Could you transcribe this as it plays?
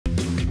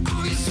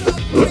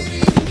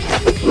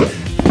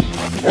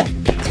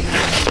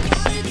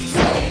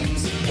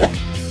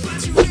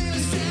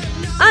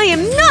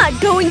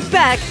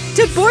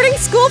to boarding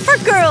school for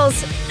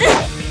girls!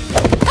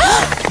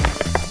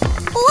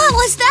 What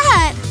was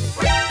that?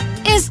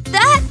 Is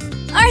that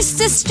our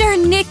sister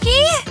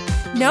Nikki?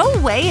 No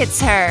way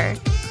it's her.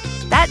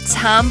 That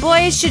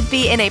tomboy should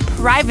be in a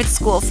private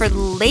school for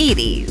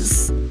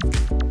ladies.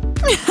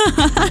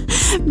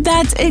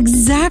 That's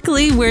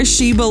exactly where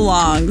she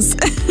belongs.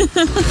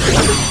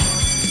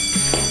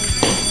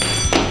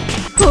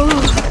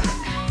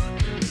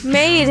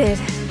 Made it.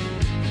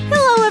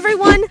 Hello,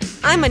 everyone.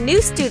 I'm a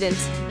new student.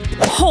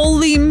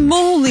 Holy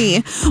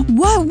moly!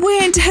 What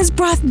wind has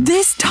brought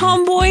this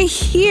tomboy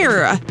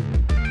here?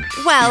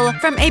 Well,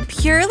 from a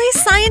purely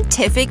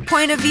scientific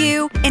point of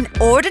view, an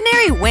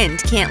ordinary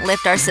wind can't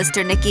lift our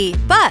sister Nikki,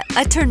 but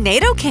a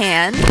tornado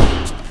can.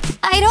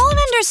 I don't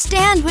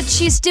understand what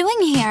she's doing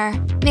here.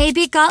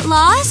 Maybe got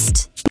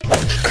lost?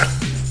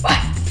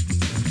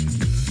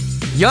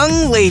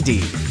 Young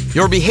lady,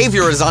 your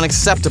behavior is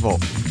unacceptable.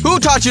 Who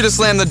taught you to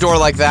slam the door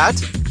like that?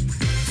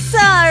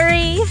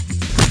 Sorry.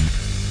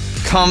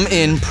 Come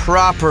in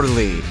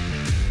properly.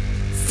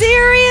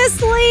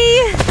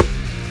 Seriously?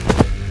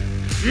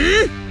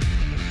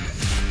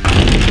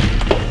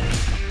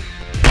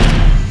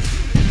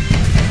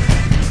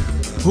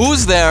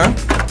 Who's there?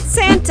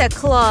 Santa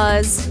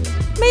Claus.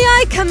 May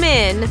I come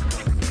in?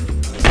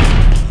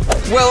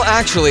 Well,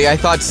 actually, I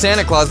thought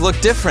Santa Claus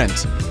looked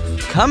different.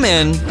 Come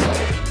in.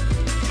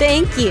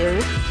 Thank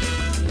you.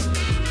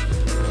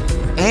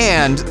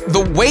 And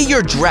the way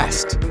you're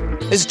dressed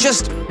is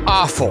just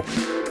awful.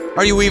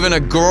 Are you even a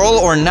girl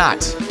or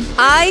not?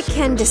 I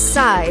can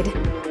decide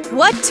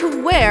what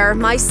to wear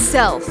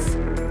myself.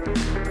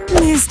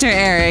 Mr.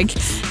 Eric,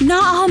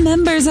 not all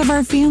members of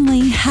our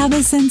family have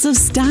a sense of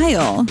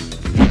style.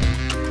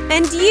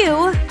 And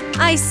you,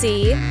 I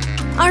see,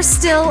 are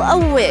still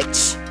a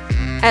witch.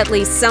 At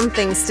least some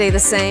things stay the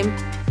same.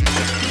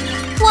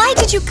 Why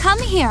did you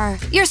come here?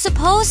 You're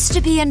supposed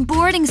to be in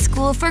boarding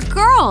school for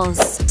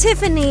girls.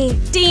 Tiffany,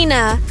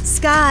 Dina,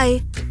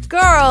 Sky,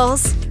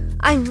 girls,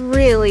 I'm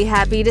really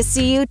happy to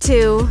see you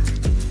too.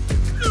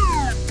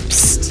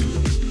 Psst.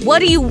 What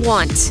do you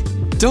want?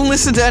 Don't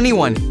listen to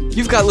anyone.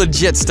 You've got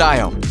legit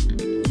style.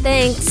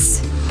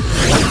 Thanks.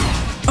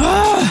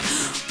 Ugh!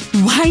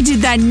 Why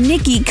did that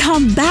Nikki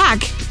come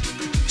back?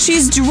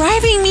 She's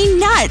driving me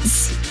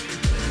nuts!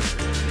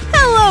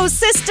 Hello,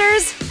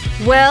 sisters!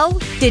 Well,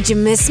 did you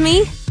miss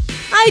me?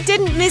 I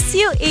didn't miss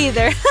you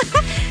either.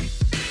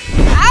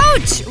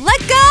 Ouch!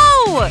 Let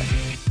go!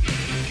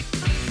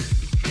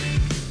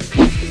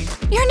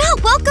 You're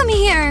not welcome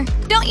here.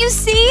 Don't you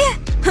see?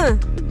 Huh.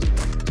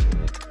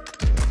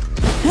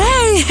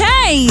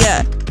 Hey!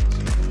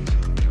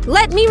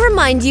 Let me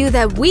remind you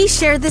that we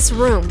share this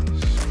room.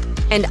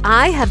 And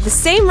I have the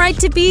same right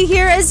to be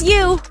here as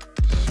you.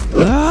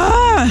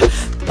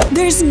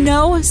 There's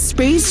no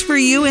space for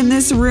you in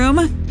this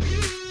room.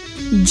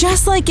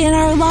 Just like in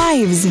our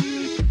lives.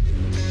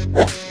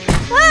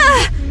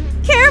 Ah!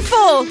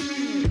 Careful!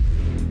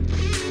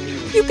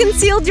 You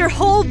concealed your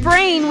whole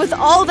brain with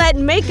all that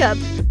makeup.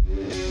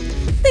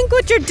 Think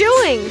what you're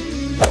doing.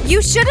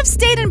 You should have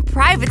stayed in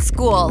private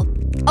school,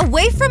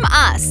 away from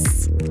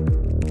us.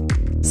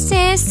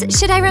 Sis,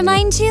 should I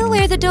remind you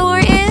where the door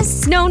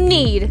is? No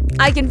need.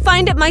 I can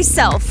find it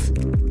myself.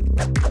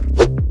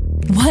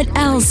 What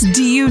else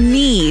do you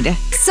need?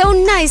 So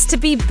nice to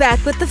be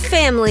back with the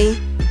family.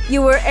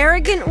 You were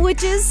arrogant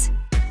witches,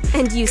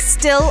 and you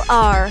still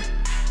are.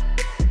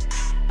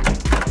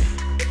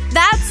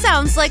 That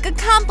sounds like a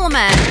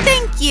compliment.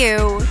 Thank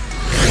you.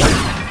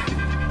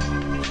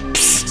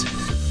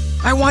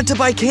 Psst! I want to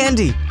buy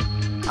candy.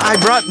 I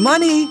brought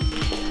money.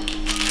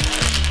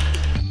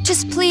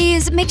 Just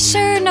please make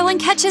sure no one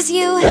catches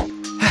you.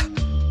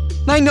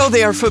 I know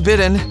they are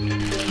forbidden.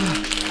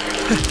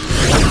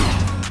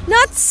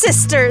 Not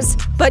sisters,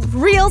 but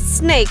real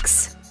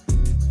snakes.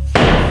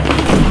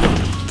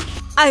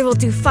 I will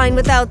do fine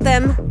without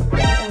them.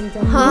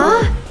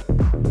 Huh?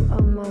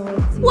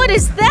 What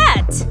is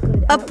that?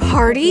 A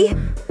party?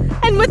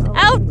 And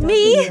without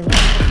me?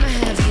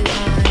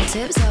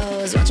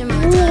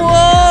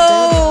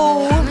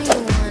 Whoa!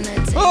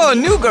 Oh,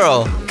 new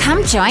girl.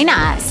 Come join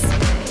us.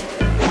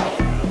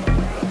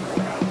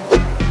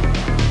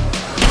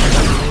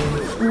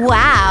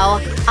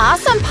 Wow,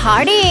 awesome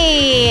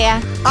party!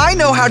 I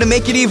know how to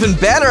make it even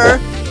better.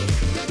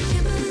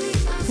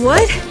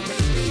 What?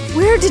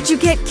 Where did you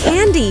get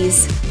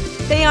candies?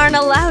 They aren't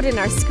allowed in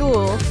our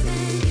school.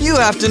 You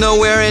have to know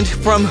where and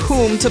from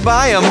whom to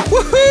buy them.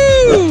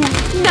 Woohoo!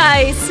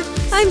 Nice!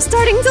 I'm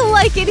starting to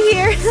like it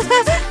here.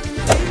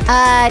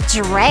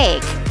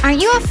 Drake,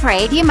 aren't you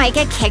afraid you might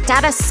get kicked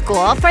out of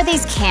school for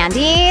these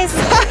candies?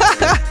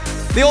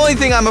 The only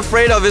thing I'm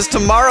afraid of is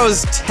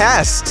tomorrow's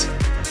test.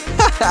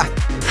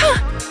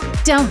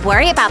 Don't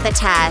worry about the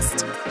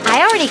test.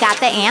 I already got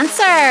the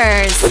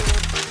answers.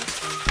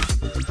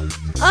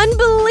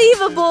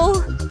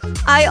 Unbelievable!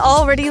 I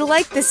already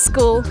like this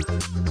school.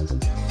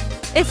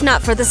 If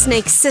not for the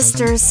Snake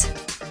Sisters.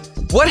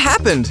 What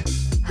happened?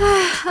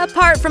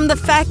 Apart from the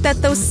fact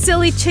that those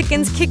silly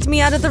chickens kicked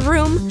me out of the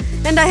room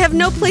and I have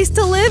no place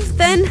to live,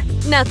 then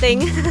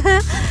nothing.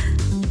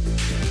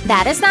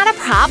 That is not a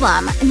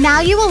problem.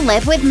 Now you will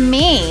live with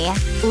me,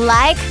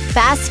 like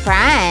best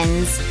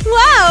friends.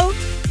 Wow!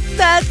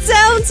 That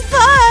sounds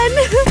fun!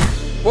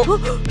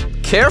 Well,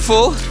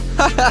 careful!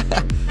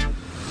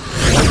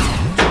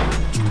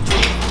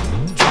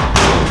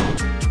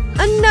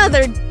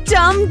 Another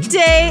dumb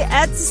day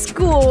at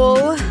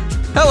school.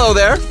 Hello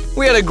there.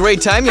 We had a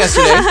great time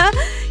yesterday.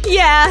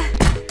 Yeah,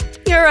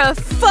 you're a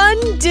fun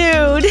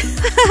dude.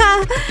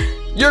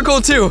 You're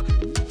cool too.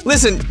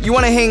 Listen, you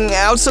want to hang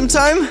out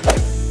sometime?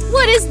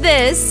 What is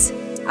this?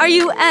 Are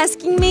you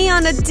asking me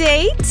on a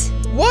date?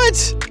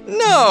 What?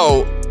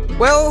 No.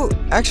 Well,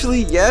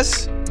 actually,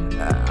 yes.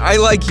 I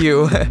like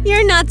you.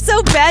 You're not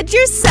so bad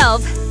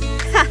yourself.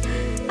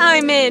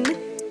 I'm in.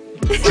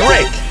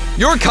 Drake,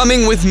 you're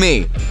coming with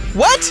me.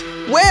 What?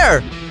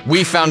 Where?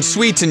 We found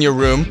sweets in your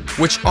room,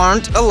 which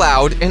aren't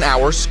allowed in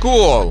our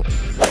school.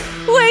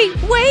 Wait.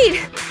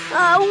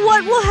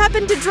 What will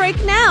happen to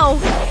Drake now?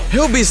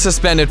 He'll be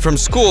suspended from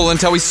school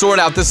until we sort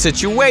out the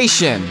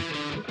situation.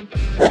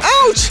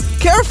 Ouch!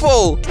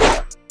 Careful!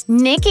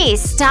 Nikki,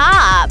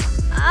 stop.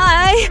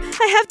 I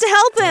have to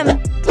help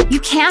him. You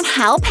can't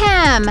help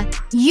him.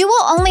 You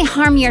will only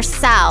harm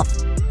yourself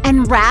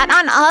and rat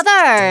on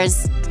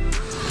others.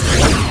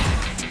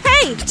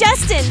 Hey,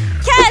 Justin,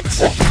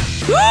 catch!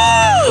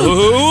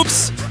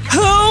 Oops!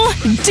 Who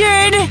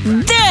did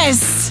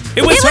this?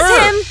 It was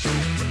her! him!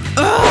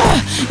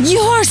 Ugh,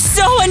 you're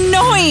so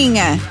annoying!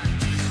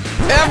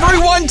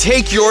 Everyone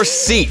take your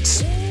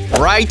seats.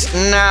 Right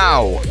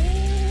now.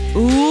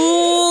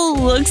 Ooh,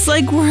 looks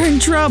like we're in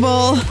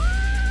trouble.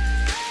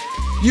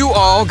 You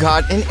all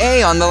got an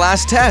A on the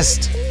last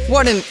test.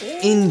 What an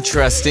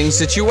interesting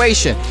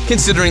situation,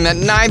 considering that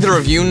neither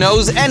of you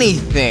knows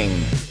anything.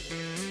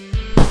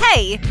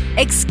 Hey,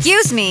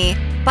 excuse me,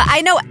 but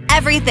I know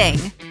everything.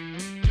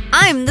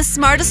 I'm the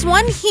smartest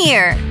one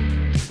here.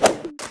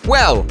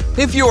 Well,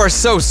 if you are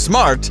so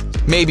smart,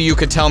 maybe you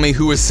could tell me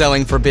who is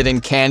selling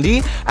forbidden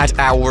candy at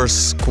our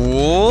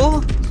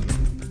school?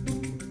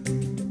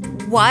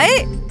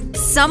 What?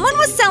 Someone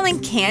was selling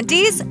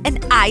candies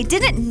and I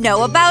didn't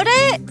know about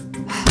it?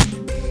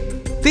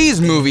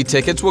 These movie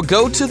tickets will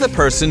go to the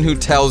person who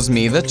tells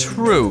me the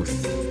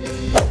truth.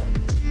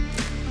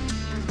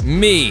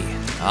 Me.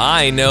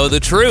 I know the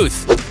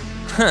truth.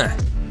 Huh.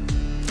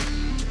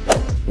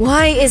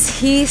 Why is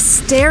he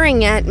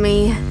staring at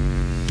me?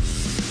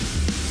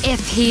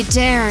 If he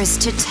dares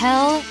to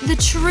tell the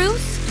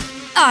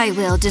truth, I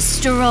will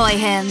destroy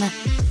him.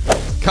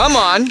 Come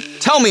on,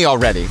 tell me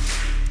already.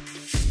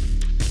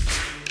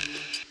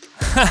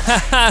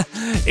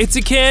 It's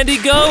a candy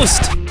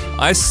ghost.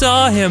 I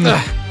saw him.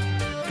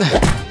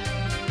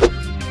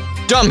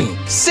 Dummy,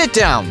 sit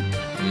down.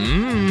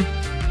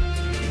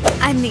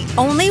 I'm the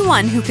only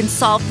one who can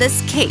solve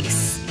this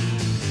case.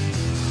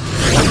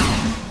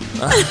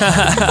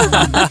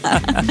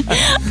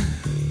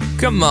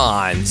 Come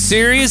on,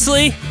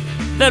 seriously?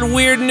 That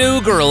weird new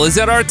girl is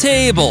at our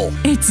table.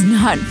 It's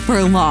not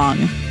for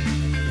long.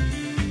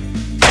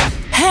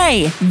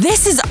 Hey,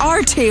 this is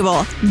our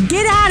table.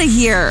 Get out of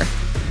here.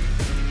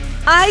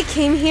 I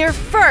came here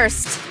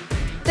first.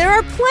 There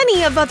are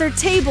plenty of other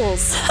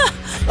tables.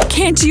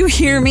 Can't you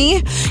hear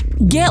me?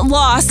 Get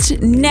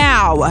lost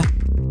now.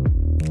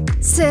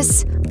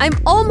 Sis, I'm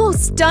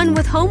almost done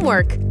with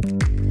homework.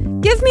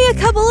 Give me a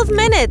couple of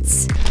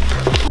minutes.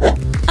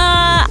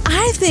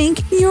 I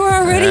think you're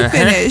already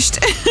finished.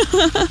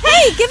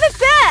 Hey, give it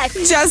back!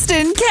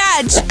 Justin,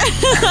 catch!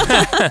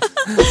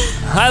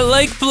 I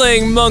like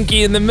playing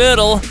monkey in the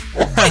middle.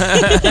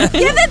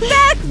 Give it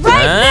back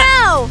right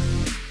now!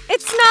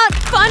 It's not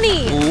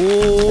funny.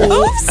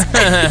 Oops!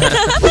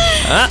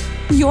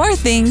 Your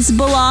things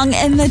belong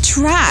in the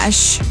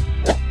trash.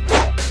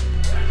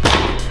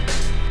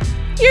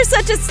 You're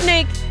such a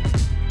snake.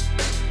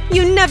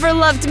 You never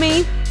loved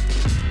me.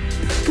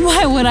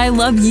 Why would I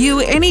love you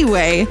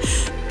anyway?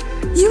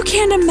 You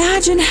can't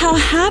imagine how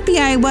happy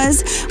I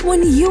was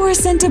when you were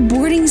sent to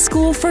boarding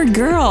school for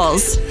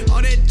girls.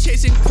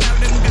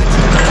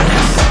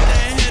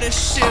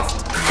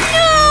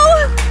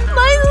 No!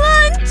 My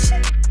lunch!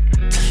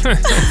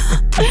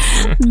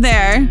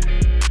 There.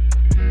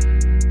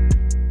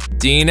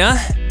 Dina,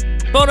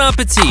 bon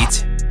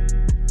appetit.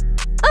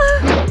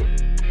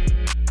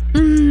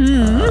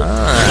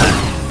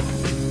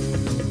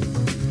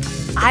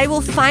 I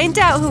will find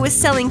out who is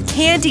selling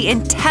candy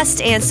and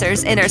test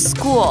answers in our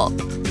school.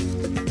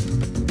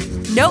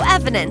 No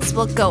evidence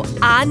will go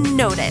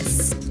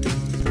unnoticed.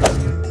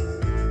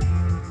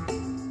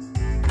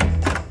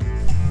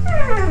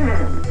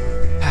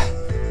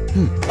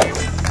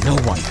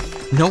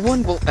 No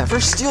one will ever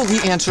steal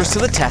the answers to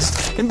the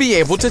test and be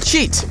able to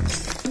cheat.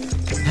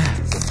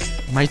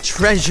 My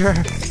treasure.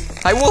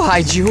 I will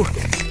hide you.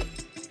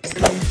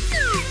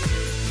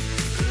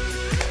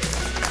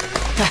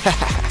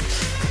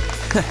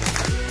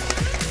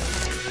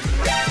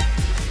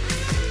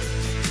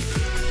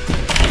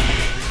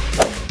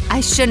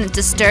 I shouldn't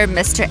disturb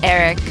Mr.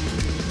 Eric.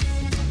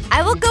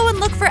 I will go and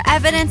look for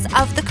evidence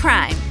of the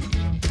crime.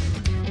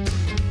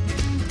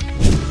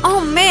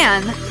 Oh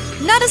man,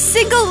 not a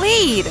single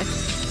lead.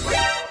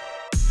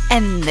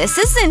 And this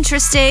is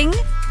interesting.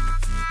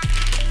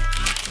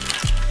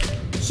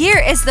 Here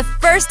is the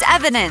first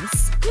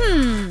evidence.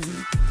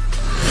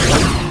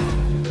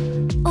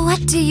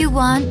 What do you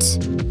want?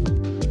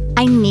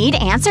 I need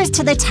answers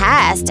to the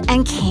test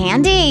and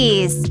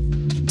candies.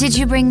 Did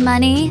you bring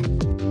money?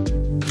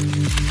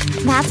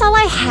 That's all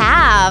I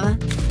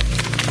have.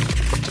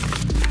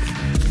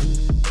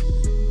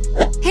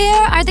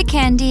 Here are the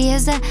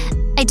candies.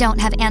 I don't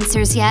have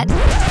answers yet.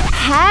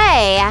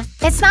 Hey,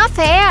 it's not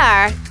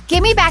fair.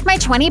 Give me back my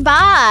 $20.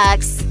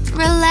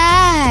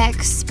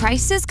 Relax.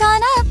 Price has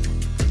gone up.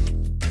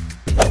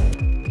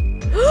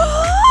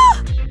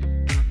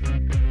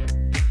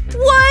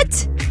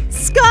 What?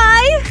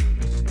 Sky?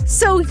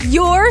 So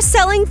you're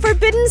selling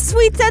forbidden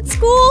sweets at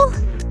school?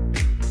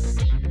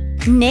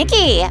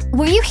 Nikki,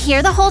 were you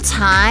here the whole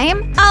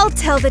time? I'll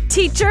tell the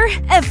teacher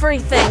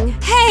everything.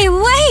 Hey,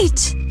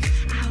 wait!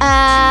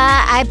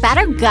 I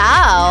better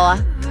go.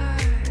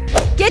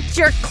 Get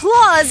your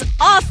claws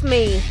off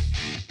me!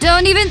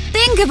 Don't even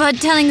think about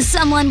telling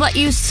someone what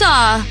you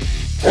saw.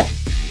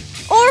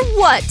 Or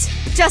what?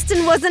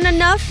 Justin wasn't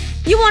enough?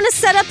 You want to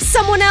set up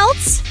someone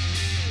else?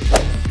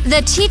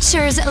 The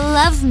teachers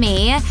love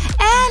me,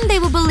 and they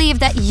will believe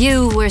that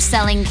you were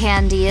selling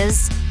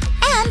candies.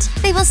 And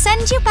they will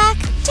send you back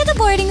to the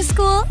boarding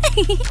school.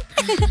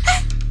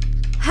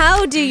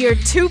 How do your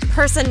two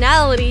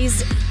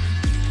personalities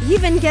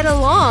even get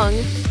along?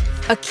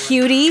 A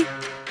cutie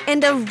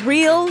and a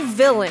real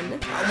villain.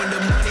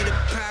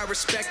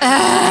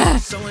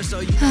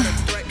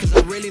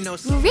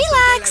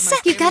 Relax.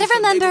 You gotta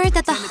remember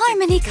that the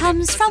harmony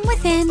comes from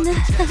within.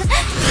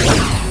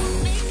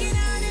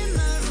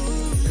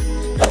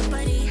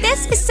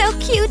 This is so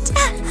cute.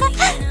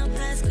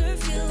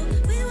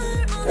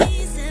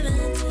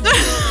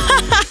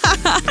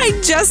 I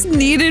just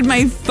needed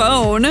my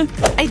phone.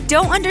 I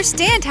don't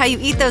understand how you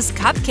eat those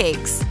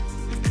cupcakes.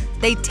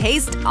 They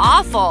taste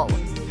awful.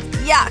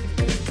 Yuck.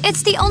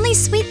 It's the only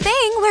sweet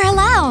thing we're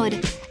allowed.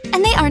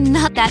 And they are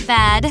not that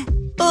bad.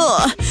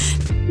 Ugh.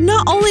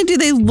 Not only do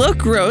they look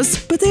gross,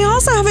 but they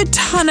also have a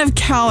ton of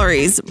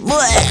calories.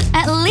 Blech.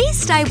 At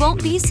least I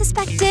won't be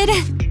suspected.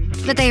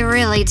 But they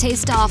really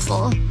taste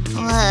awful.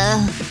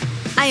 Ugh.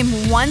 I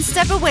am one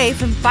step away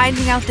from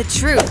finding out the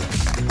truth.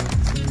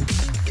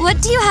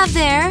 What do you have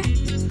there?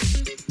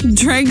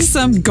 Drank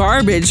some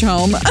garbage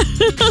home.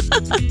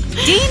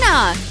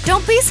 Dina,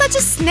 don't be such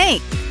a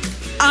snake.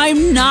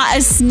 I'm not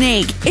a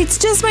snake. It's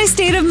just my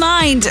state of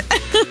mind.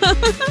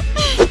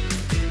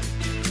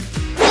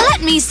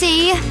 Let me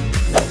see.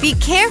 Be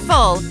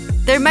careful.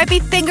 There might be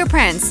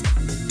fingerprints.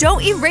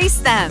 Don't erase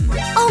them.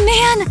 Oh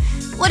man,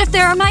 what if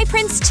there are my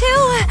prints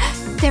too?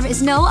 There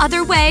is no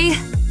other way.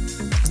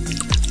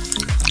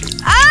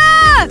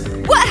 Ah!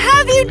 What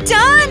have you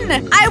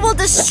done? I will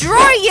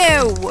destroy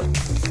you!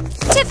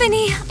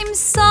 Tiffany, I'm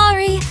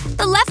sorry.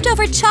 The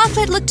leftover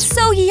chocolate looked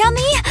so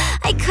yummy,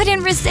 I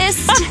couldn't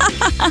resist.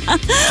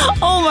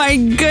 Oh my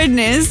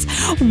goodness.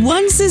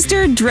 One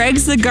sister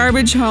drags the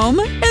garbage home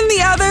and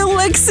the other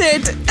licks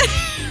it.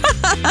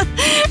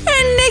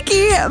 And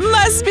Nikki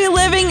must be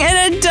living in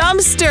a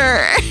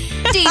dumpster.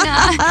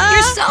 Dina,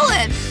 you're so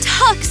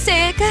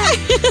toxic.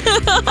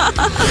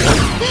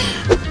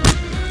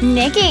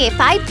 Nikki,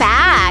 fight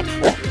back.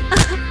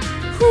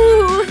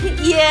 Ooh,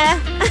 yeah.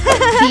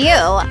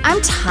 Phew,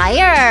 I'm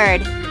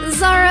tired.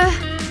 Zara,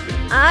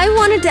 I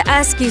wanted to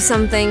ask you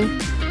something.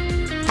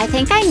 I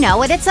think I know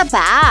what it's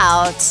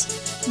about.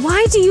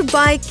 Why do you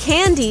buy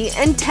candy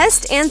and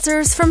test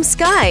answers from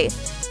Sky?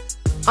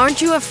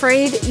 Aren't you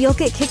afraid you'll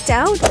get kicked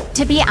out?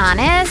 To be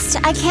honest,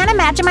 I can't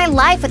imagine my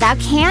life without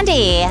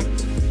candy.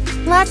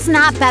 Let's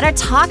not better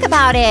talk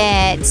about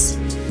it.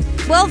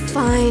 Well,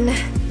 fine.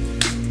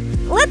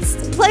 Let's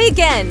play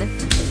again.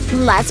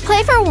 Let's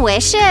play for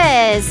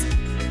wishes.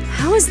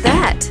 How is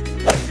that?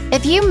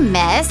 If you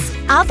miss,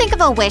 I'll think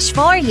of a wish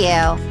for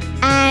you.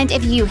 And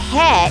if you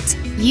hit,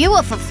 you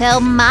will fulfill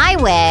my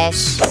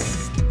wish.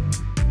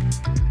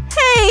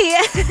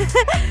 Hey!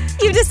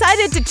 You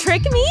decided to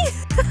trick me?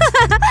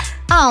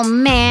 Oh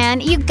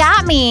man, you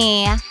got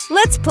me.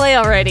 Let's play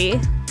already.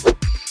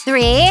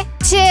 3,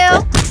 2.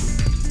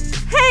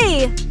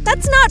 Hey!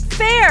 That's not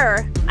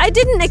fair! I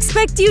didn't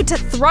expect you to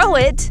throw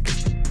it.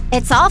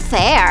 It's all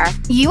fair.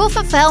 You will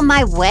fulfill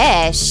my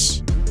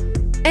wish.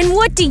 And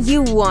what do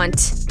you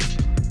want?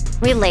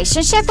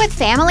 Relationship with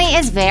family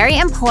is very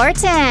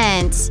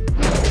important.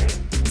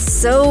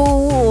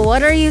 So,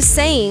 what are you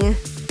saying?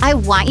 I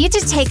want you to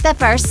take the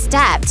first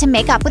step to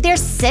make up with your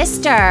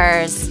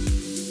sisters.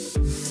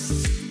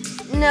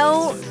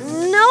 No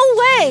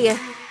way!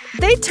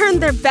 They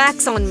turned their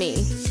backs on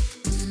me.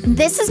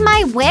 This is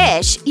my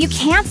wish. You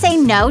can't say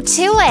no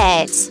to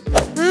it.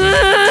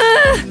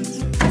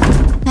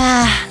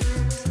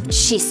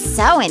 She's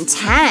so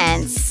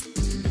intense.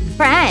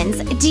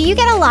 Friends, do you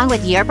get along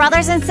with your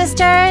brothers and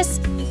sisters?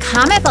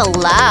 Comment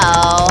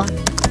below.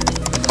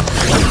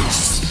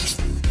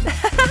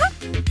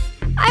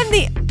 I'm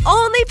the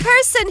only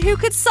person who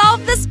could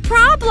solve this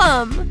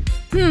problem.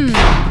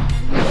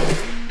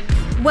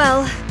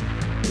 Well,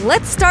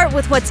 let's start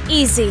with what's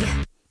easy.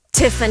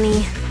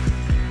 Tiffany.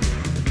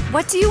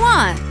 What do you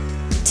want?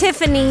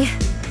 Tiffany,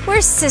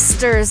 we're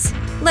sisters.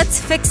 Let's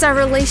fix our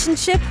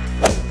relationship.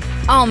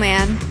 Oh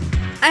man,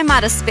 I'm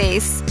out of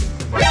space.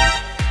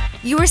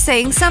 You were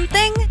saying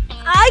something?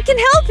 I can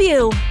help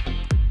you.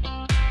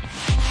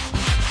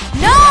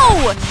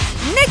 No!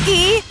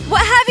 Nikki,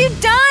 what have you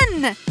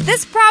done?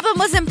 This problem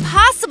was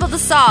impossible to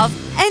solve,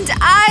 and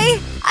I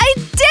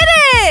did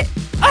it!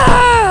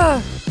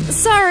 Ugh!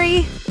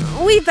 Sorry,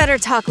 we better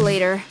talk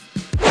later.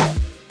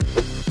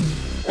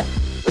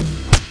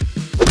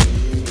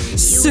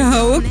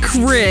 So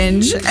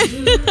cringe.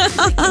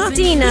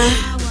 Dina,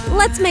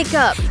 let's make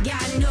up.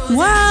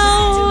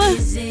 Well,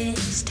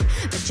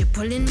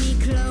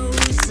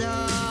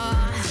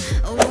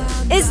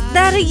 is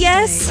that a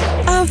yes?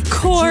 of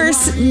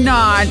course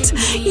not.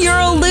 You're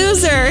a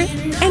loser,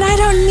 and I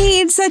don't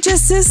need such a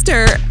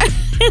sister.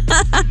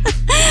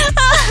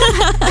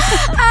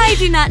 I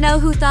do not know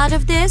who thought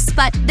of this,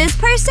 but this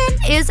person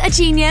is a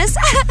genius.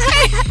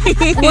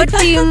 What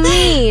do you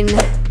mean?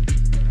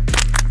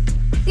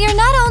 You're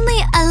not only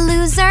a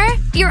loser,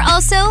 you're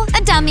also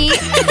a dummy.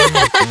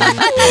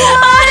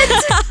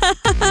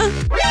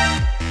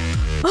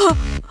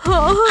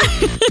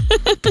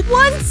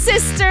 One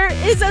sister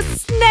is a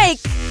snake,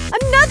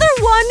 another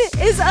one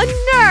is a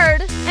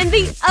nerd, and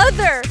the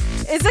other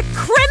is a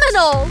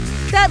criminal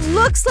that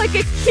looks like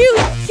a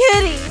cute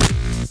kitty.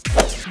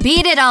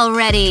 Beat it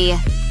already.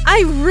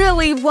 I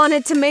really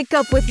wanted to make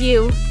up with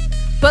you,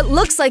 but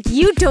looks like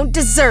you don't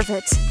deserve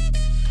it.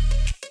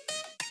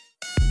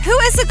 Who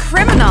is a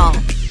criminal?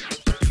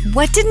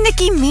 What did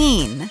Nikki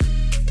mean?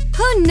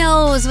 Who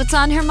knows what's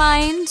on her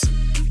mind?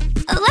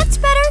 Let's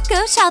better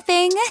go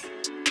shopping.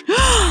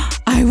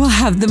 I will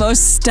have the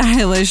most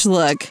stylish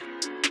look.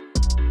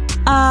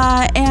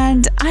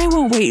 And I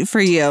won't wait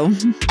for you.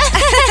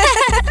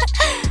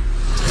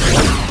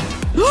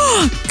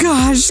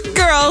 Gosh,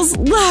 girls,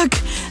 look!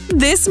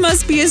 This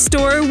must be a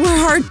store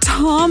where our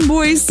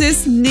tomboy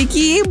sis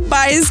Nikki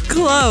buys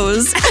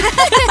clothes.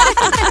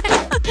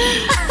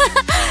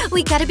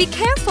 We gotta be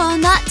careful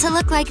not to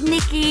look like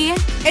Nikki.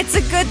 It's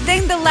a good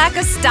thing the lack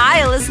of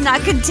style is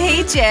not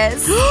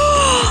contagious.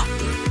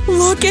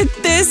 Look at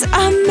this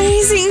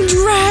amazing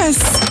dress!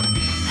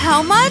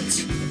 How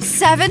much?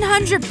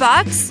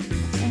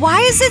 $700? Why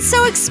is it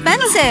so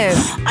expensive?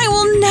 I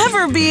will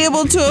never be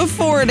able to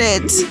afford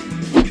it.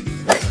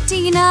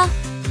 Dina,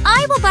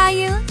 I will buy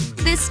you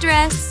this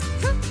dress.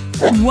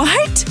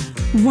 What?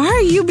 Why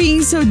are you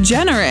being so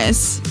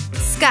generous?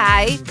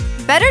 Sky,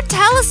 better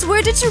tell us,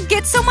 where did you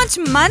get so much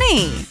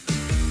money?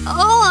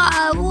 Well,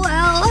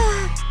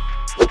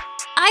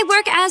 I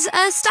work as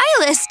a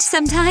stylist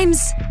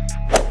sometimes.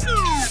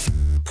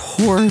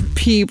 Poor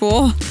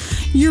people.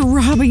 You're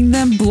robbing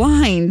them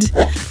blind.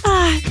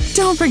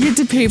 Don't forget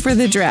to pay for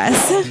the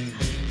dress.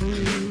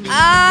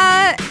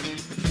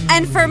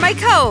 And for my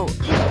coat.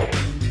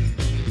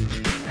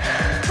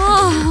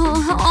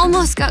 Oh,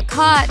 almost got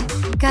caught.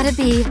 Gotta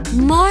be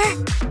more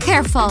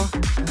careful.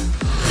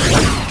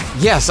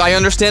 Yes, I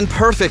understand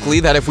perfectly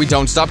that if we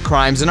don't stop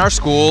crimes in our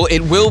school, it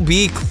will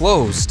be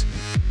closed.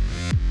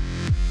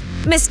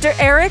 Mr.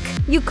 Eric,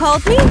 you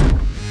called me?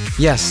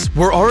 Yes,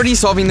 we're already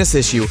solving this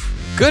issue.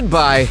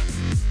 Goodbye.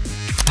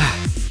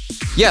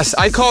 Yes,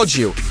 I called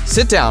you.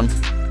 Sit down.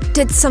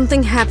 Did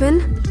something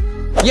happen?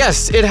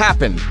 Yes, it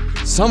happened.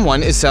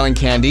 Someone is selling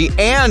candy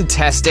and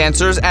test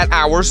answers at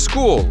our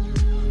school.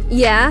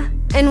 Yeah,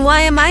 and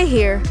why am I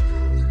here?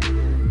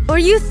 Or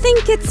you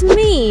think it's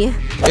me?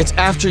 It's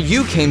after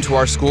you came to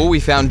our school we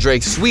found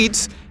Drake's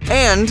sweets,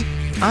 and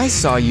I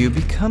saw you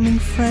becoming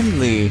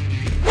friendly.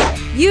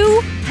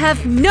 You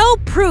have no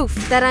proof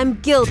that I'm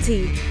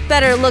guilty.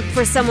 Better look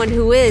for someone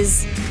who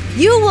is.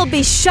 You will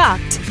be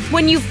shocked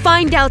when you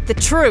find out the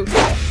truth.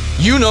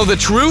 You know the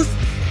truth?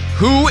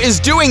 Who is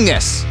doing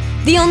this?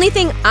 The only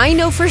thing I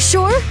know for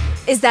sure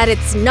is that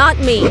it's not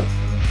me.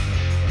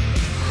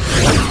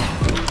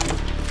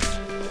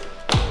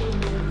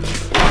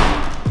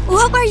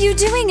 What were you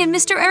doing in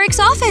Mr. Eric's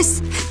office?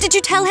 Did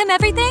you tell him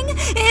everything?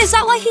 Is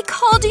that why he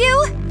called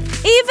you?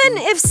 Even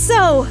if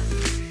so,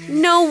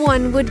 no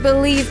one would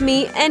believe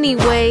me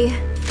anyway.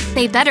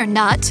 They better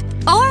not.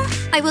 Or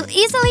I will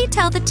easily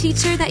tell the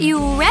teacher that you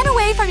ran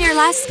away from your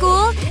last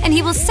school and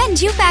he will send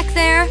you back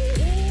there.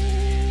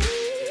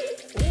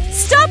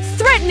 Stop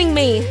threatening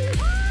me!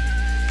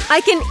 I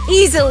can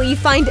easily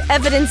find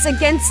evidence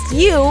against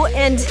you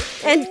and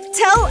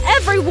tell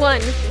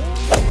everyone.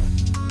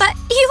 But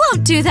you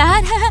won't do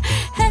that.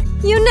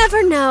 You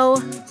never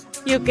know.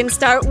 You can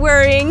start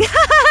worrying.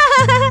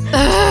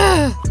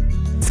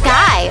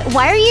 Sky,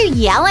 why are you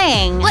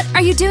yelling? What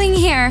are you doing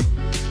here?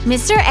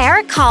 Mr.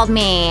 Eric called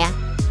me.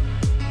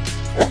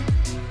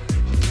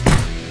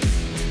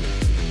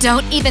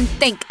 Don't even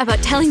think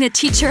about telling the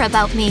teacher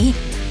about me,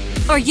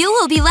 or you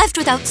will be left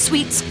without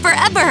sweets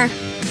forever.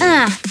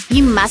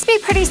 You must be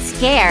pretty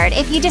scared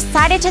if you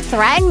decided to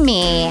threaten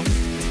me.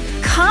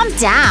 Calm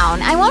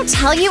down, I won't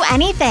tell you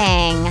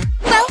anything.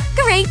 Well,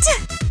 great.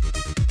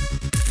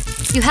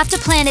 You have to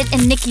plant it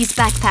in Nikki's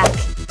backpack.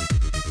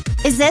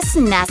 Is this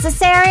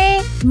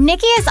necessary?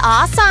 Nikki is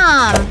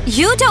awesome.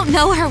 You don't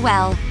know her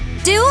well.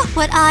 Do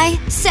what I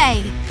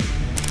say.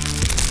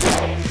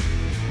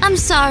 I'm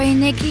sorry,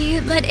 Nikki,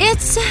 but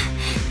it's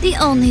the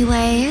only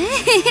way.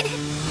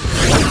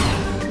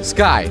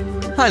 Sky,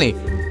 honey,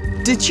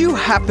 did you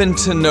happen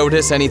to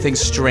notice anything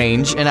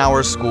strange in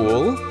our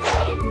school?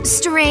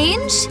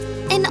 Strange?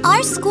 In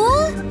our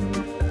school?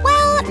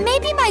 Well,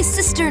 maybe my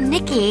sister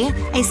Nikki.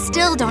 I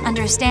still don't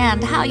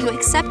understand how you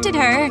accepted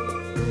her.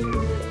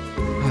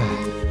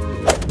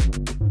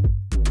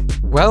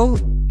 Well,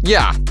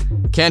 yeah,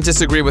 can't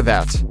disagree with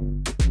that.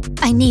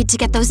 I need to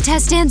get those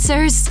test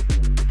answers.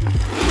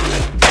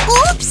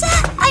 Oops!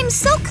 I'm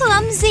so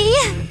clumsy.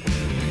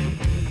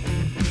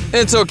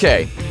 It's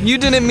okay. You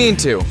didn't mean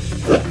to.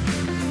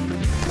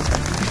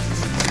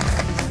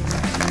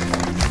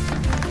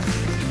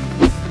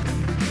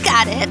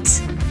 Got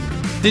it.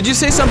 Did you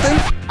say something?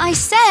 I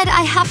said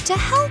I have to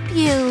help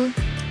you.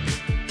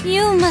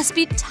 You must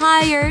be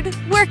tired,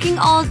 working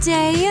all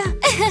day.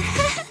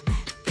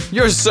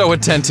 You're so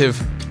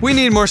attentive. We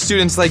need more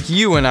students like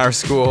you in our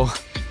school.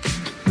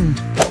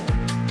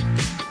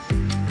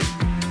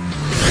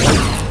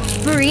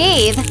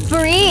 Breathe,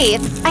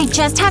 breathe. I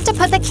just have to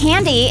put the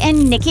candy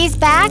in Nikki's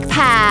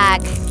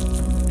backpack.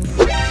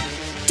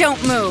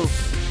 Don't move.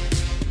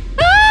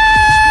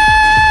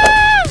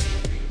 Ah!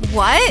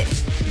 What?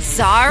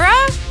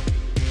 Zara?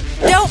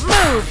 Don't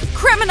move!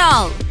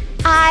 Criminal!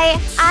 I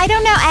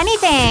don't know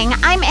anything.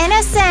 I'm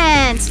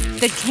innocent.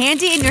 The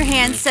candy in your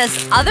hand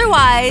says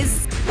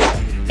otherwise.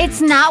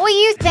 It's not what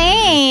you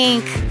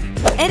think.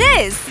 It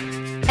is.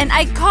 And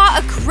I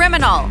caught a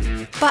criminal.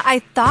 But I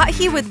thought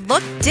he would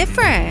look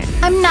different.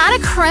 I'm not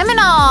a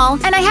criminal,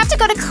 and I have to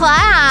go to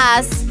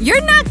class.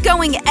 You're not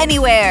going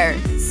anywhere.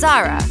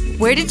 Zara,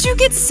 where did you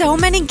get so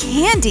many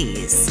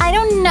candies? I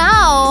don't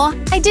know.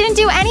 I didn't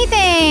do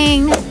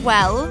anything.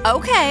 Well,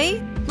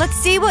 okay. Let's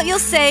see what you'll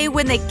say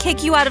when they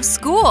kick you out of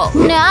school.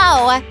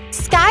 No,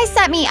 Sky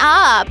set me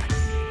up.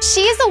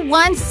 She's the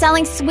one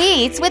selling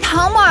sweets with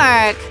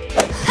homework.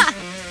 Ha!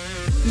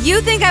 You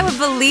think I would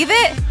believe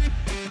it?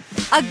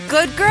 A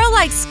good girl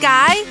like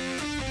Sky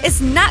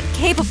is not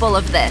capable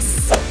of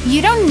this.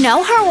 You don't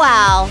know her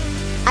well.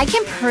 I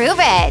can prove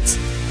it.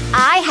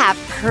 I have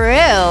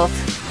proof.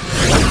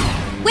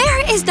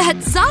 Where is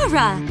that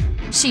Zara?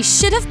 She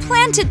should have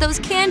planted those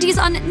candies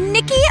on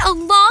Nikki a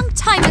long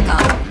time ago.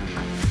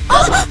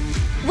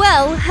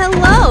 Well,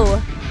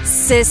 hello,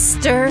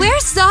 sister.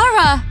 Where's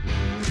Zara?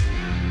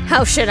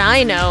 How should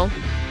I know?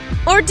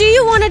 Or do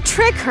you want to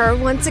trick her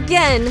once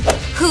again?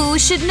 Who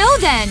should know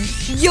then?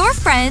 Your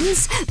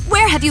friends?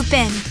 Where have you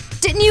been?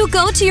 Didn't you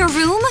go to your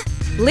room?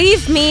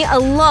 Leave me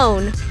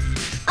alone.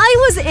 I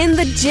was in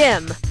the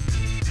gym.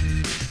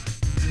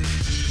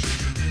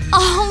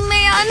 Oh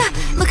man!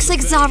 Looks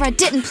like Zara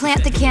didn't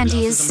plant the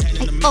candies.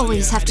 I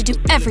always have to do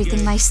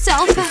everything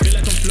myself.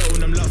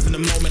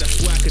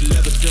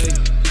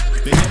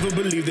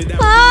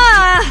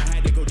 Ah!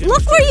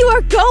 Look where you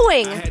are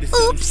going!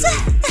 Oops!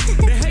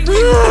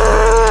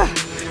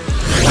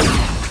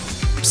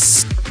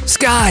 Psst,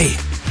 Sky!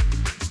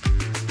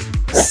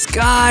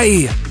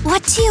 Sky!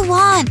 What do you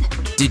want?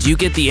 Did you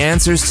get the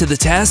answers to the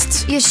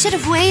tests? You should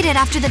have waited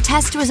after the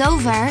test was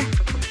over.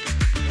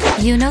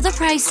 You know the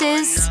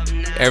prices.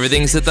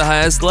 Everything's at the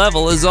highest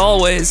level as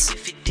always.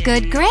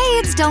 Good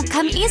grades don't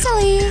come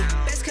easily.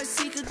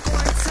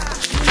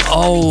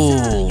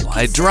 Oh,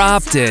 I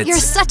dropped it. You're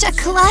such a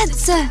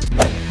klutz.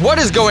 What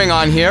is going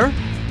on here?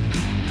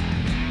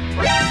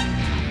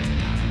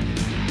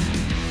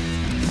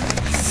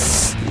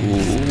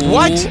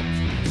 What?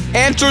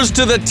 Answers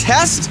to the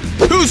test?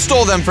 Who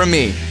stole them from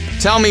me?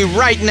 Tell me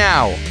right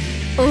now.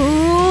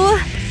 Ooh,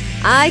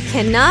 I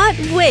cannot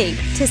wait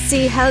to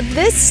see how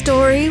this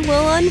story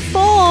will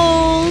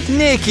unfold.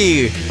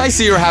 Nikki, I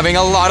see you're having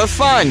a lot of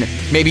fun.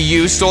 Maybe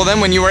you stole them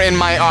when you were in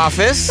my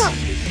office?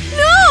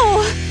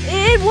 No!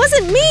 It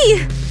wasn't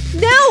me!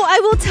 Now I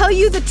will tell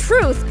you the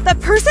truth. The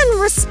person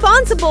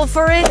responsible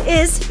for it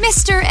is…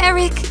 Mr.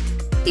 Eric,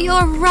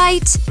 you're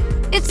right.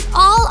 It's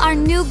all our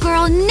new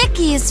girl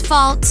Nikki's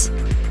fault.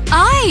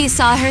 I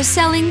saw her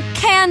selling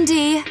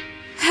candy.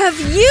 Have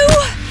you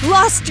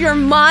lost your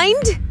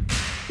mind?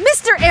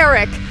 Mr.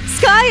 Eric,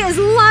 Sky is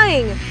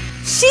lying.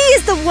 She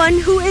is the one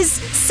who is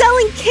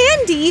selling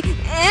candy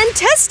and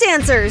test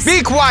answers.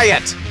 Be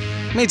quiet!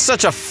 Made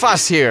such a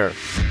fuss here.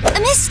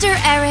 Mr.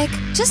 Eric,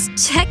 just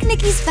check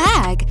Nikki's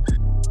bag.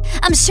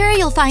 I'm sure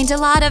you'll find a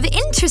lot of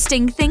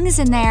interesting things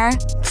in there.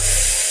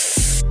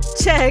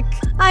 Check.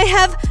 I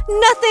have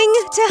nothing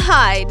to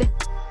hide.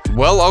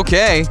 Well,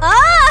 okay.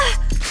 Ah!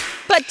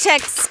 But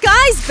check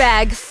Sky's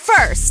bag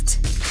first.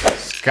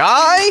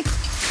 Sky?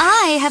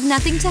 I have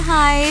nothing to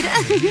hide.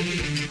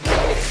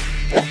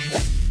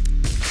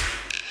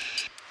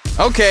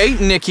 Okay,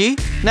 Nikki.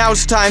 Now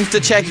it's time to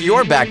check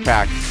your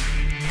backpack.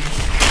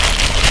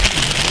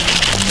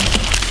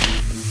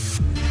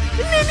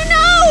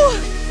 No!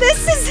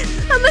 This is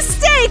a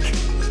mistake!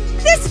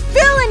 This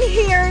villain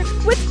here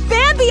with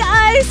Bambi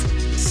eyes,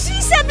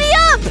 she set me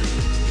up!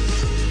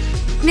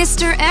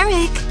 Mr.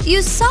 Eric,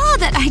 you saw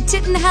that I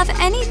didn't have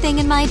anything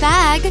in my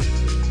bag.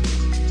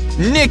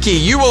 Nikki,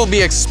 you will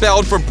be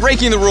expelled for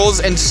breaking the rules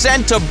and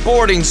sent to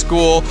boarding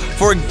school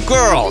for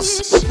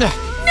girls. No!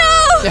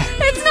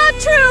 It's not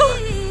true!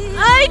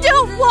 I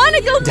don't want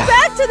to go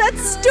back to that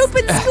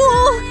stupid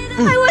school!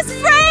 I was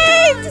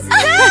framed!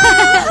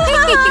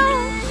 No!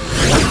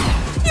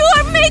 You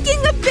are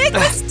making a big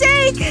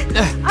mistake!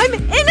 I'm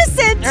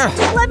innocent!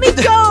 Let me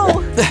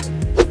go!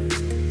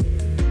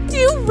 Do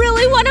you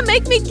really want to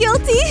make me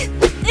guilty?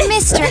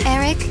 Mr.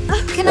 Eric,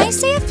 can I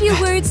say a few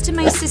words to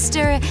my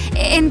sister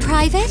in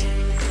private?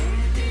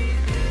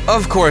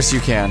 Of course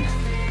you can.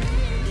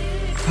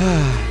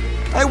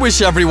 I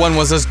wish everyone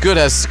was as good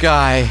as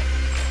Sky.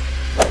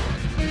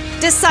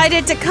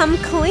 Decided to come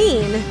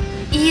clean.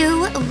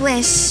 You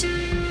wish.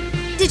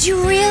 Did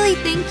you really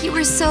think you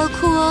were so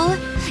cool?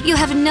 You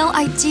have no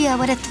idea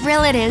what a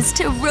thrill it is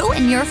to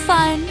ruin your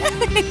fun.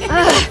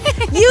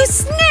 You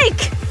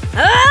snake!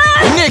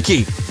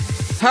 Nikki!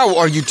 How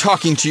are you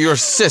talking to your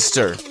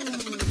sister?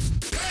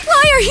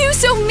 Why are you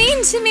so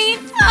mean to me?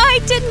 I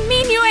didn't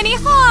mean you any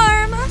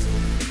harm.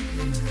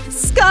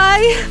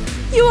 Sky,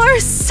 you are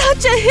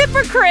such a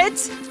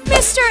hypocrite!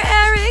 Mr.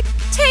 Eric,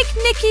 take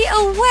Nikki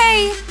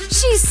away.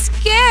 She's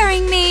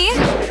scaring me.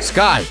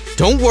 Sky,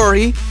 don't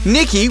worry.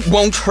 Nikki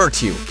won't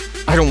hurt you.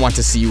 I don't want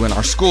to see you in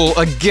our school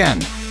again.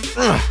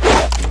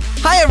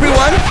 Hi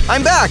everyone,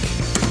 I'm back.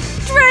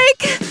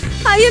 Drake,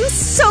 I am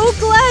so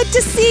glad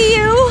to see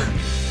you.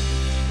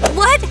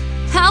 What?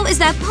 How is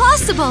that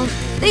possible?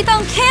 They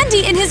found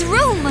candy in his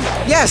room.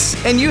 Yes,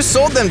 and you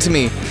sold them to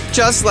me,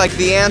 just like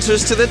the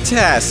answers to the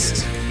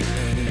test.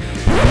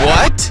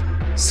 What?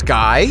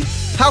 Sky?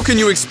 How can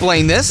you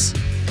explain this?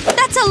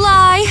 That's a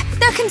lie.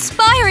 They're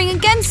conspiring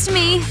against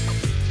me.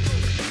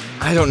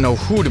 I don't know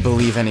who to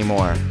believe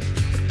anymore.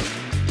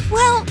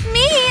 Well,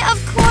 me,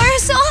 of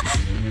course. Oh.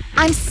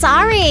 I'm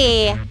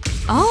sorry.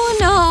 Oh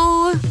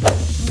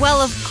no.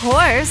 Well, of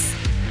course.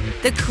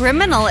 The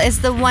criminal is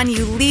the one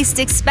you least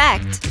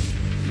expect.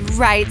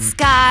 Right,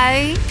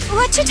 Sky?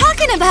 What you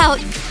talking about?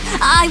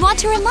 I want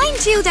to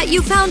remind you that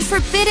you found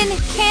forbidden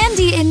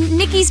candy in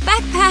Nikki's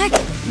backpack.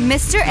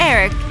 Mr.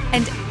 Eric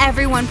and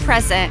everyone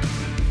present,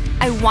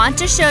 I want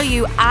to show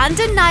you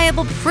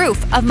undeniable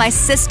proof of my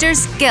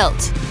sister's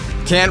guilt.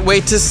 Can't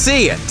wait to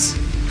see it.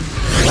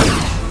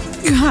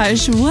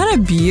 Gosh, what a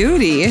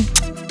beauty.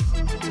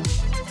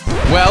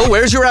 Well,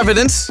 where's your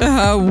evidence?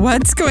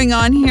 What's going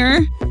on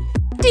here?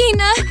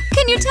 Dina,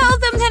 can you tell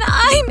them that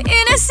I'm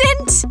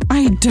innocent?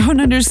 I don't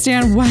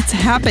understand what's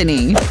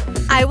happening.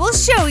 I will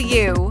show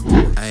you.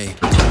 Hey,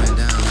 going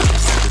down like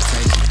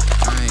precipitation.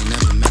 I ain't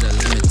never met a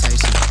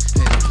limitation.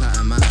 Hey, I'm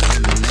plotting my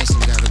elimination.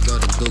 Gotta go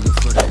to Google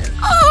for that.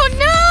 Oh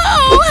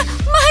no!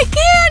 My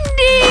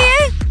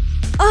candy!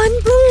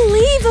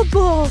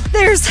 Unbelievable!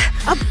 There's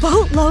a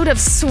boatload of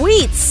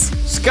sweets.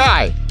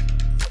 Sky,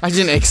 I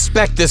didn't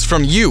expect this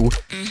from you.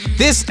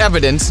 This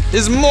evidence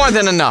is more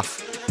than enough.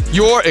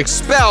 You're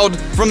expelled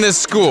from this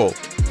school.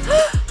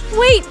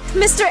 Wait,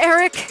 Mr.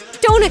 Eric,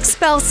 don't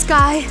expel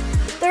Sky.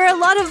 There are a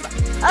lot of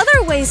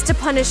other ways to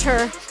punish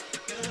her.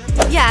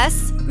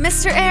 Yes,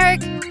 Mr.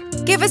 Eric,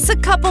 give us a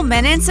couple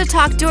minutes to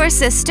talk to our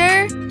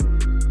sister.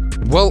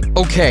 Well,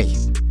 okay,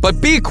 but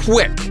be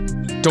quick.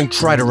 Don't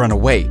try to run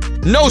away.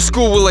 No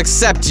school will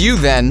accept you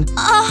then.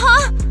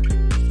 Uh-huh.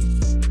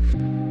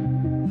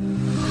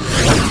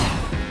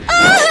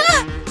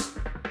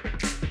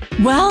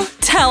 Well,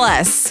 tell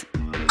us.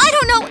 I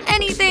don't know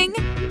anything.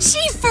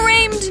 She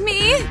framed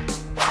me.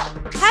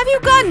 Have you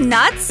gone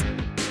nuts?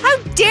 How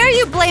dare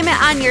you blame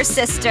it on your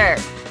sister?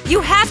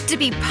 You have to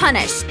be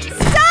punished.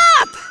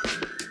 Stop!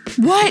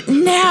 What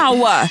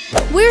now?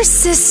 We're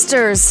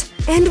sisters,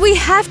 and we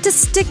have to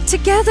stick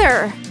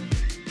together.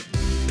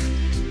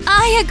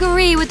 I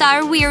agree with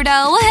our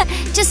weirdo.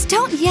 Just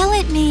don't yell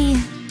at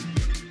me.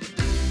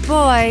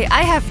 Boy,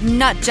 I have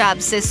nut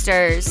job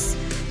sisters.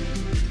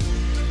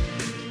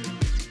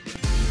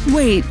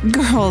 Wait,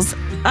 girls.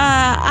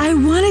 I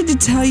wanted to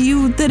tell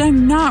you that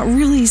I'm not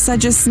really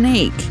such a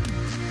snake.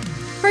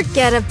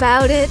 Forget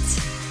about it.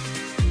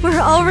 We're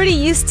already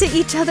used to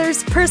each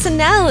other's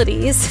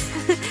personalities.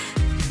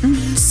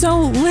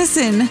 So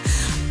listen,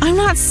 I'm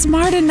not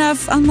smart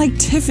enough unlike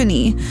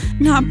Tiffany,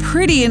 not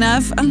pretty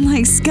enough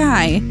unlike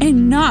Sky,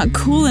 and not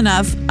cool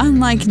enough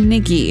unlike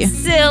Nikki.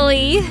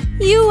 Silly.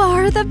 You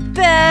are the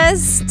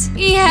best.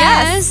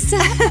 Yes.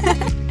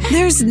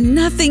 There's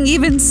nothing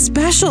even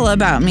special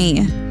about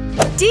me.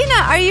 Dina,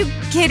 are you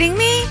kidding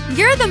me?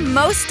 You're the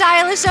most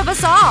stylish of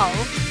us all.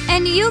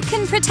 And you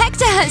can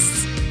protect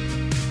us.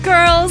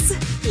 Girls,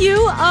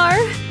 you are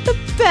the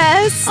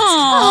best.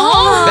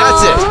 Aww.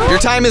 That's it. Your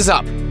time is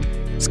up.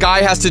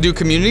 Sky has to do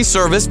community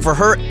service for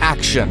her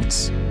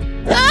actions.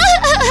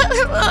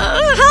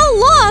 How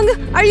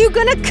long are you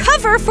gonna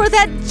cover for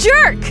that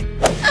jerk?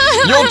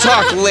 You'll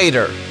talk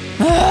later.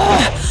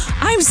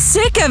 I'm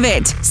sick of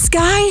it.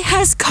 Sky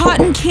has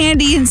cotton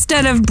candy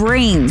instead of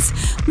brains.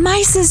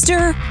 My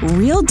sister,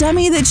 real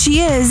dummy that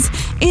she is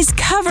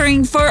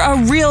covering for a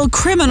real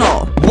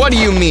criminal. What do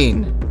you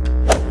mean?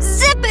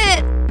 Zip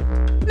it!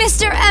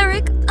 Mr.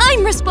 Eric,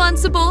 I'm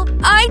responsible.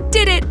 I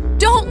did it.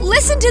 Don't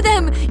listen to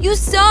them. You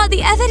saw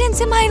the evidence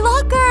in my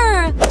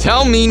locker.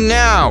 Tell me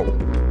now.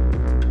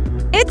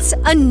 It's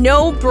a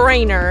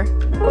no-brainer.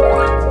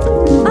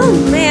 Oh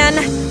man,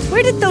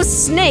 where did those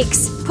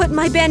snakes put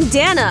my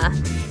bandana?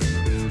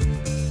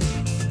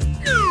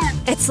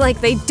 It's like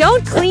they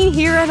don't clean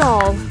here at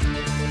all.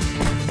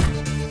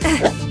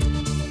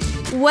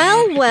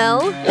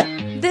 Well,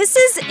 this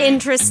is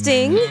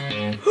interesting.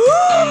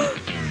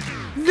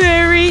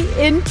 Very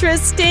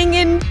interesting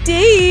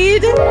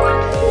indeed.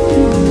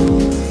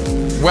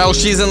 Well,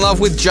 she's in love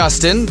with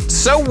Justin,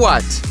 so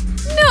what?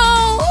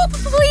 No,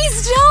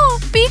 please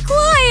don't. Be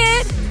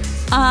quiet.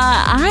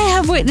 I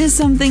have witnessed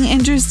something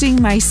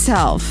interesting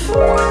myself.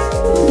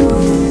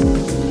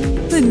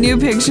 The new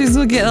pictures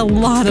will get a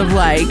lot of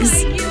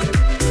likes.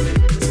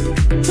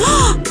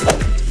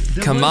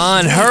 Come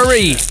on,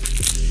 hurry!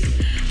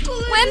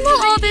 When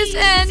will all this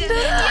end?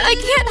 I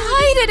can't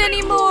hide it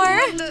anymore.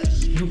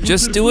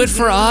 Just do it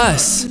for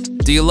us.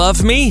 Do you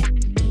love me?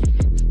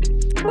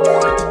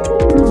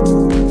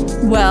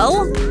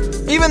 Well,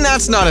 Even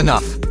that's not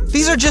enough.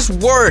 These are just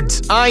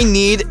words. I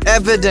need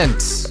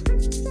evidence.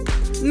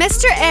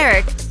 Mr.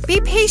 Eric,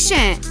 be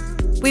patient.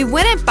 We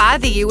wouldn't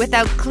bother you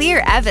without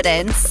clear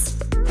evidence.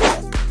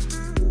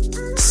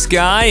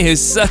 Sky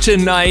is such a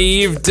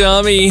naive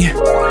dummy.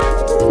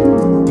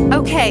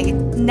 Okay,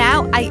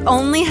 now I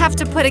only have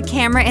to put a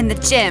camera in the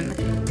gym.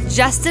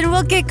 Justin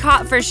will get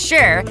caught for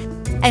sure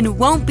and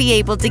won't be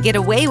able to get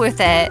away with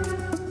it.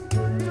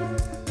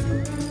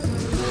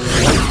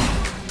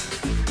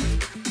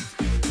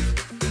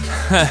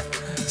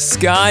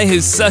 Sky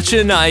is such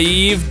a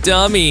naive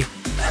dummy.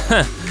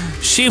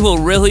 She will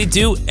really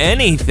do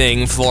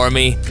anything for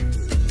me.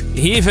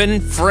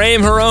 Even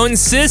frame her own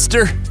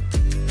sister.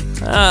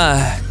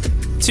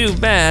 Too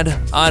bad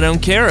I don't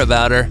care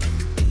about her.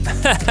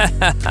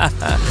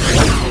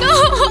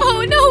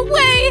 No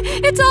way!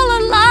 It's all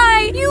a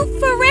lie! You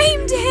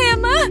framed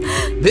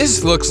him!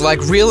 This looks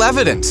like real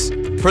evidence.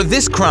 For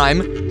this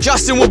crime,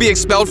 Justin will be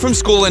expelled from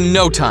school in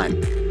no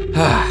time.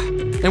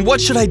 And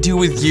what should I do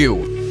with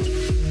you?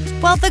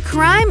 Well, the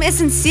crime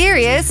isn't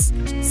serious.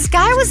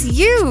 Sky was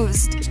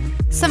used.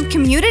 Some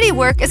community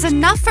work is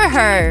enough for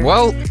her.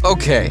 Well,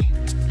 okay.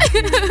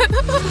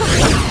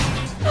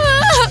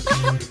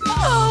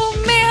 Oh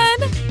man,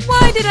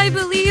 why did I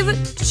believe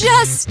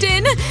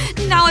Justin?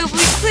 Now I will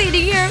be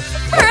cleaning here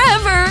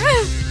forever.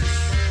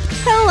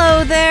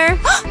 Hello there.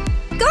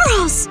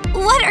 Girls,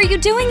 what are you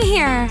doing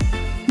here?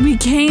 we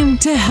came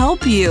to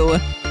help you.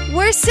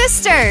 We're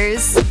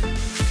sisters.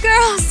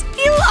 Girls,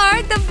 you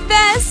are the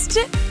best.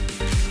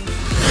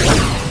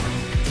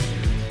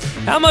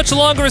 How much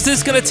longer is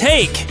this gonna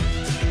take?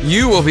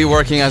 You will be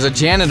working as a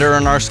janitor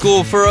in our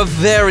school for a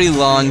very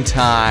long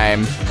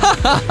time.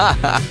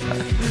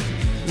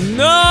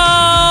 No!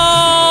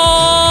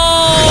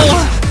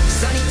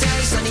 Sunny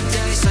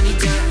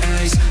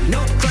days, no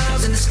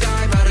clouds in the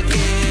sky, about to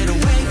get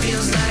away.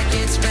 Feels like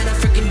it's been a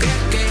freaking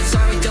decade.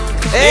 Sorry,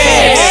 don't call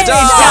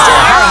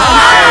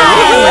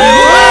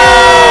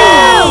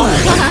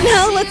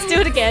No, let's do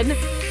it again.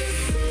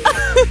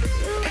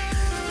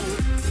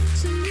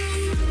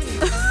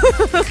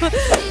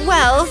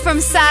 Well, from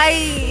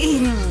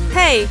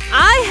Hey,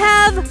 I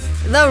have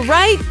the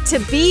right to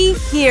be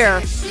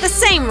here. The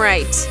same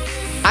right.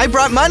 I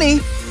brought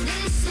money.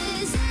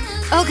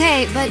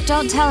 Okay, but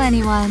don't tell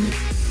anyone.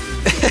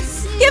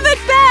 Give it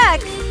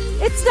back.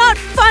 It's not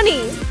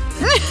funny.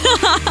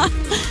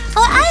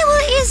 Oh, I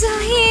will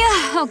easily.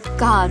 Oh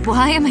God,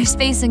 why am I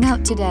spacing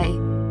out today?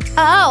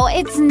 Oh,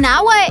 it's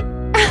not what…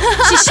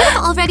 She should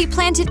have already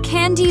planted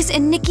candies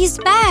in Nikki's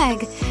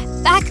bag.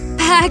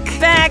 Backpack.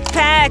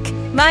 Backpack.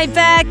 My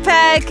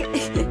backpack.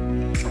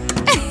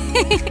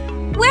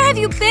 Where have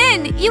you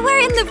been? You were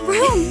in the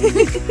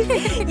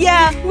room.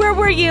 Yeah, where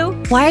were you?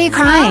 Why are you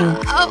crying?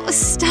 Oh,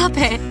 stop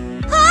it.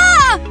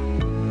 Ah!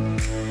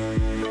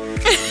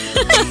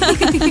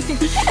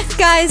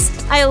 Guys,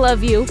 I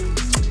love you.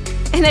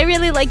 And I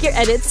really like your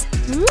edits.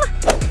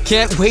 Mwah.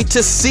 Can't wait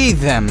to see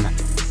them.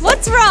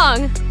 What's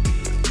wrong?